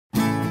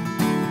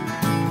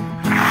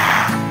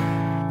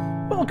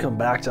Welcome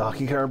back to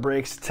Hockey Card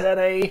Breaks.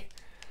 Today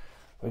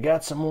we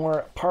got some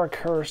more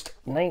Parkhurst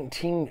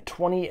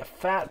 1920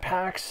 fat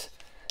packs.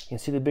 You can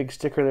see the big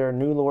sticker there,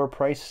 new lower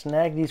price.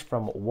 Snagged these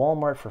from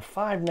Walmart for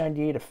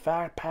 $5.98 a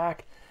fat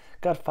pack.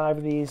 Got 5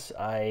 of these.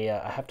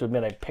 I have to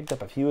admit I picked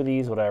up a few of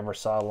these, what I ever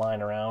saw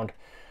lying around.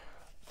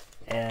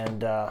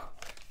 And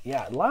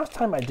yeah, last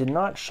time I did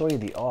not show you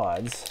the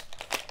odds.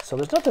 So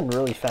there's nothing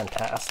really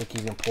fantastic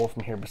you can pull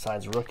from here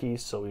besides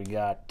rookies. So we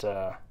got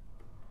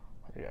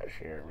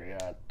here. We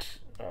got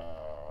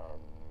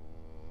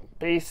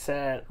base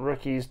set,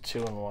 rookies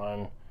 2 and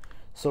 1,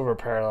 silver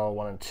parallel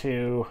 1 and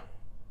 2,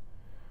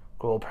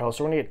 gold parallel.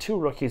 So we're gonna get 2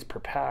 rookies per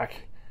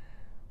pack.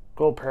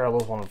 Gold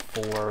parallels 1 and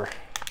 4.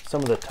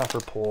 Some of the tougher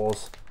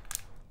pulls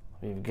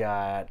we've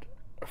got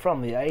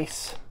from the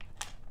ice.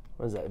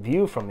 What is that?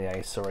 View from the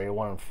ice. Sorry,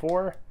 1 and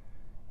 4.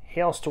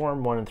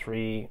 Hailstorm 1 and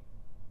 3.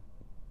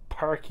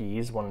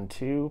 Parkies 1 and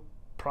 2.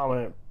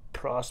 Prominent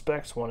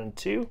prospects 1 and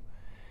 2.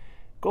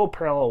 Gold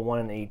parallel 1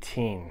 and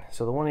 18.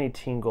 So the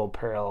 118 gold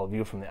parallel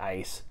view from the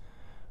ice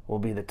will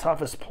be the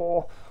toughest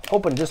pull.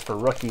 Hoping just for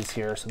rookies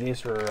here. So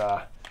these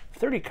are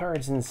 30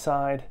 cards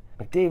inside.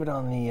 McDavid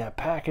on the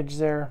package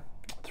there.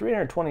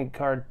 320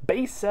 card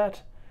base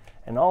set.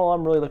 And all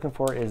I'm really looking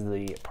for is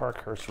the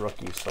Parkhurst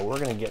rookies. So we're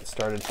going to get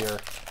started here.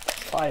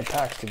 5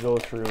 packs to go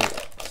through.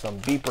 Some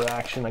beeper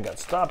action. I got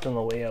stopped on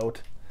the way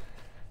out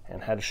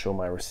and had to show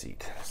my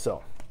receipt.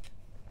 So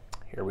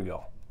here we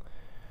go.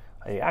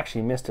 I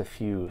actually missed a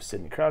few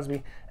Sidney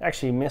Crosby.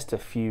 Actually missed a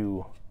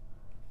few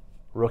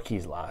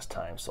rookies last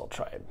time, so I'll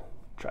try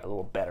a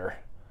little better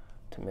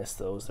to miss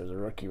those. There's a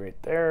rookie right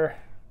there.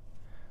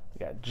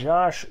 We got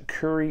Josh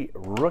Curry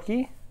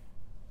rookie.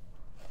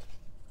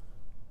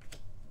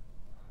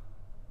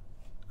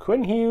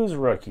 Quinn Hughes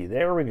rookie.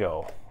 There we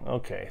go.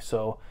 Okay,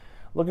 so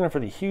looking for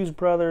the Hughes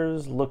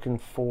brothers, looking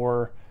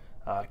for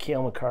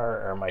Cale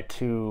Makar are my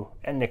 2,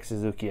 and Nick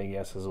Suzuki, I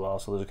guess, as well.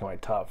 So those are my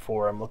top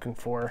 4 I'm looking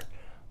for.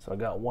 So I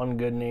got one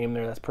good name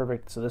there. That's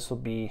perfect. So this will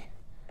be,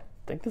 I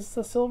think this is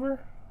a silver?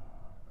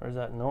 Or is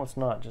that, no, it's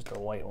not, just a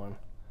white one.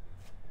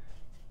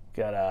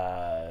 Got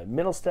a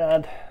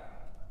Middlestad,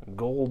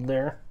 gold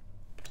there.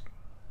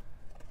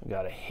 We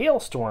got a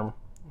Hailstorm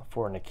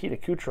for Nikita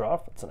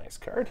Kucherov. That's a nice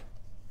card.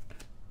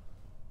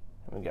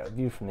 And we got a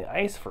view from the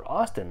ice for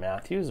Austin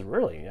Matthews.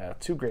 Really,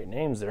 2 great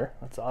names there.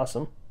 That's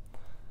awesome.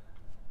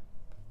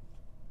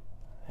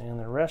 And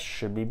the rest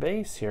should be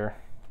base here.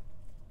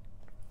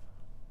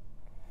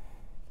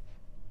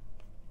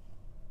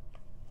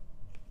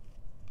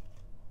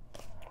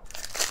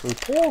 We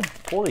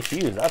pulled a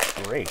Hughes. That's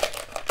great.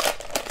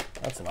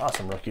 That's an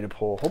awesome rookie to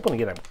pull. Hoping to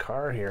get a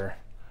card here.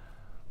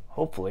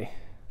 Hopefully.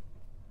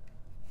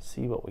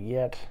 See what we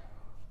get.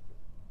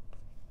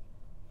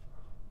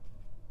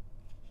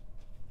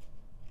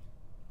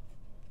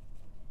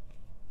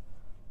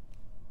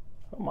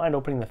 Don't mind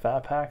opening the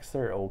fat packs.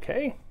 They're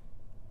okay.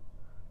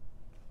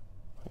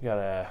 We got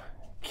a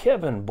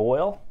Kevin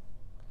Boyle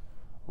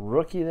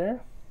rookie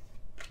there.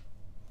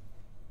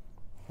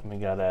 And we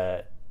got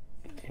a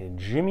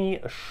Jimmy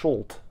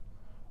Schultz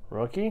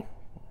rookie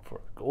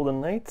for Golden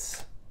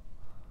Knights.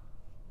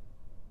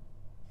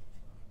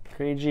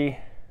 Krejci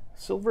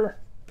silver.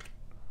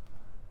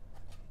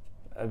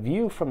 A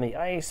view from the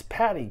ice,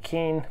 Patty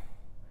Kane.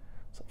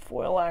 Some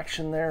foil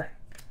action there.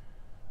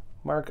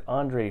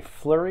 Marc-Andre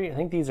Fleury. I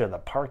think these are the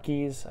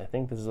Parkies. I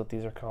think this is what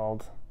these are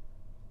called.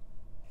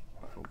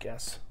 I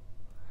guess.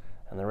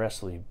 And the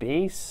rest will be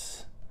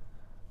base.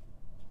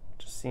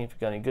 Just seeing if we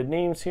got any good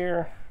names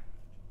here.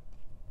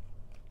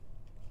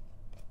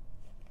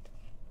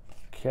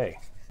 Okay,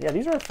 yeah,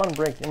 these are a fun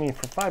break. I mean,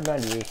 for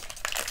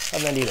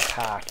 $5.98 a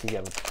pack, you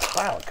get a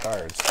pile of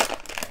cards.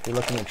 If you're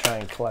looking to try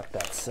and collect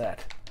that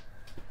set.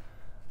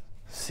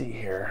 Let's see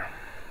here.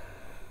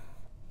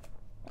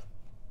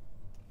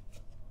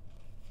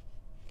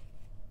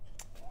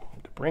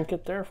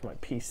 Brinket there for my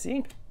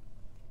PC.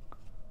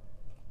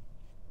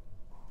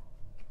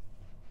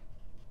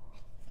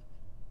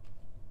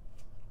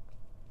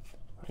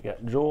 We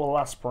got Joel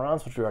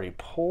L'Esperance, which we already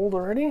pulled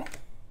already.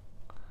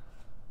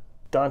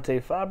 Dante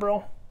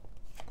Fabro.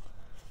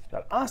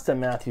 Got Austin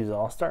Matthews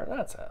All-Star.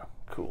 That's a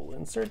cool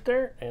insert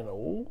there. And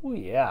oh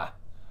yeah,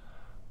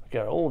 we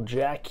got old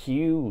Jack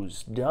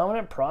Hughes,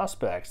 dominant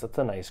prospects. That's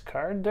a nice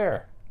card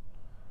there.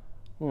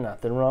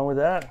 Nothing wrong with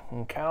that.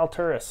 And Kyle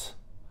Turris.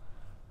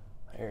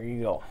 There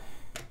you go.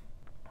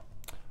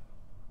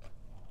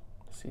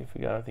 See if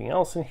we got anything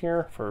else in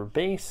here for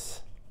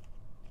base.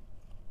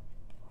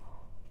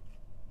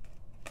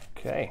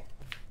 Okay,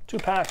 2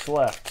 packs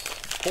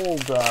left.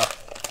 Pulled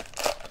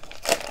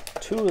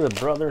 2 of the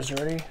brothers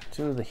already,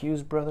 2 of the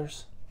Hughes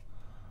brothers.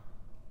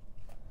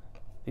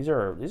 These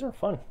are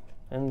fun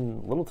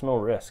and little to no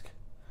risk.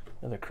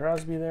 Another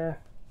Crosby there.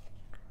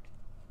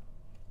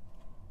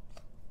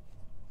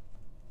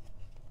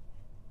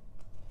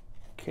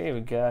 Okay, we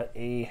got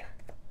a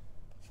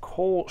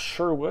Cole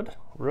Sherwood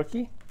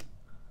rookie.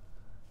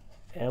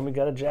 And we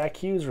got a Jack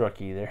Hughes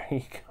rookie. There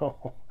you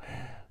go.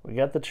 We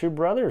got the 2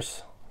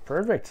 brothers.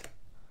 Perfect.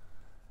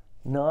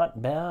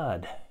 Not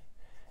bad.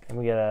 And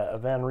we got a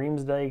Van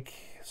Riemsdyk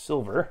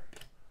silver.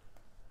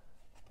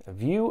 A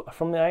View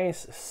from the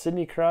Ice,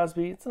 Sidney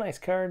Crosby. It's a nice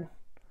card.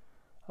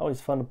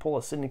 Always fun to pull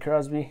a Sidney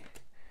Crosby.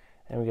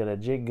 And we got a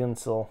Jake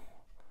Gunsel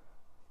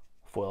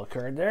foil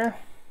card there.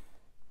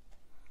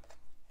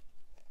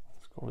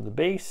 Let's go over the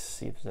base,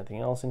 see if there's anything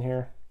else in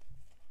here.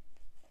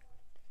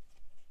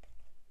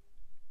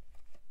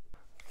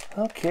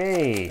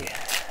 Okay,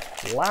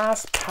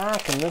 last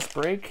pack in this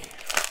break.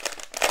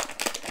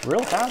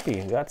 Real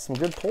happy, got some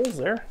good pulls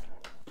there.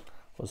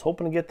 Was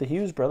hoping to get the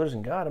Hughes brothers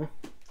and got them.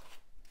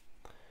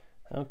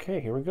 Okay,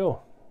 here we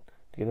go.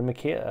 Get a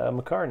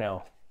McCarr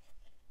now.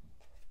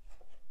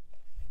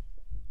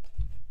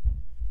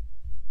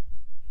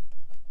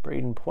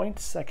 Braden Point,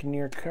 second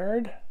year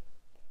card.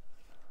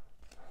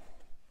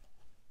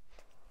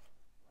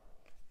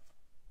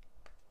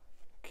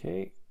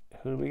 Okay,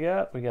 who do we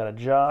got? We got a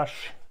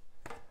Josh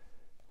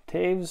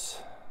Taves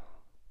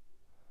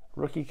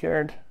rookie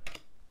card.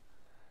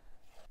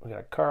 We got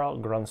a Carl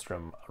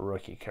Grunstrom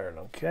rookie card.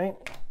 Okay,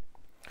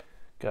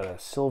 got a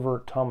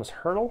silver Thomas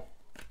Hurdle.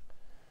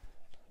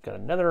 Got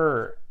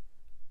another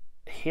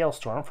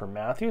Hailstorm for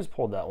Matthews.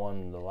 Pulled that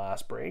one in the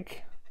last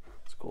break.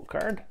 It's a cool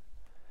card.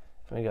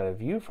 And we got a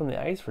View from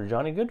the Ice for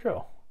Johnny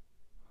Gaudreau.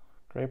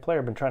 Great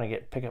player. Been trying to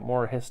pick up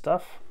more of his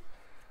stuff.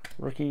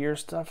 Rookie year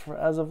stuff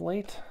as of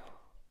late.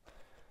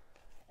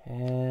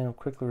 And I'll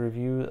quickly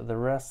review the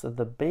rest of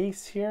the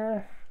base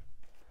here.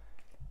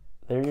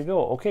 There you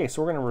go. Okay,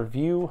 so we're going to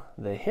review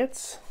the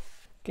hits.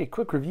 Okay,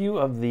 quick review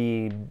of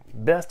the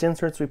best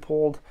inserts we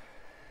pulled.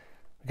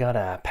 We got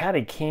a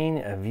Patty Kane,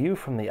 a View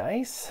from the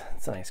Ice.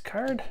 It's a nice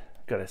card.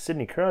 Got a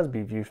Sidney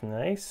Crosby View from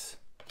the Ice.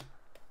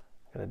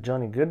 Got a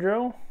Johnny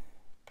Gaudreau.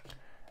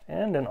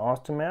 And an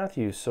Austin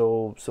Matthews.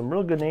 So some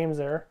real good names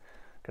there.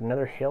 Got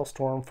another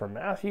Hailstorm for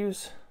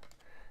Matthews.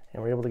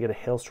 And we're able to get a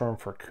Hailstorm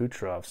for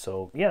Kucherov.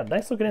 So yeah,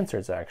 nice looking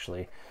inserts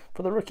actually.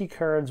 For the rookie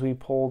cards, we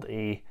pulled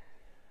a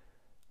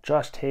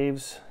Josh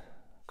Taves,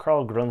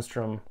 Carl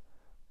Grunstrom,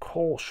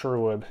 Cole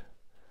Sherwood,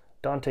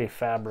 Dante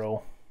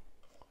Fabro,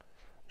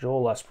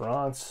 Joel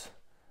L'Esperance,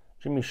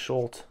 Jimmy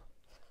Schultz,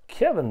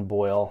 Kevin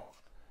Boyle,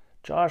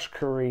 Josh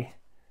Curry,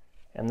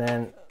 and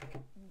then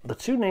the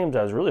two names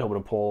I was really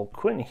hoping to pull,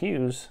 Quinn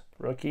Hughes,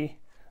 rookie,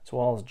 as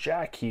well as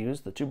Jack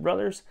Hughes, the two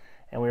brothers,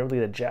 and we were able to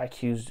get a Jack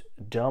Hughes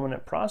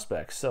dominant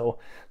prospect. So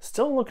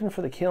still looking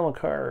for the Cale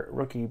Makar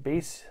rookie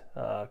base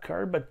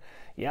card, but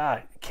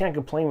yeah, can't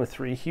complain with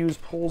 3 Hughes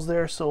pulls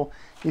there. So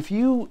if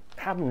you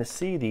happen to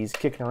see these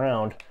kicking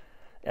around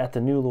at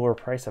the new lower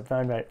price of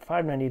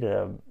 $5.90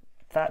 to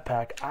Fat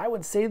Pack, I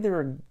would say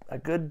they're a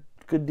good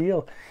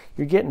deal.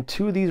 You're getting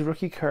 2 of these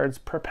rookie cards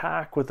per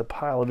pack with a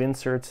pile of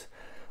inserts,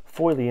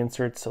 foily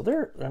inserts, so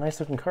they're a nice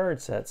looking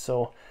card set.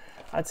 So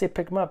I'd say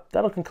pick them up.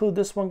 That'll conclude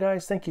this one,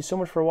 guys. Thank you so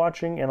much for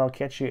watching, and I'll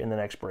catch you in the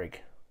next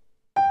break.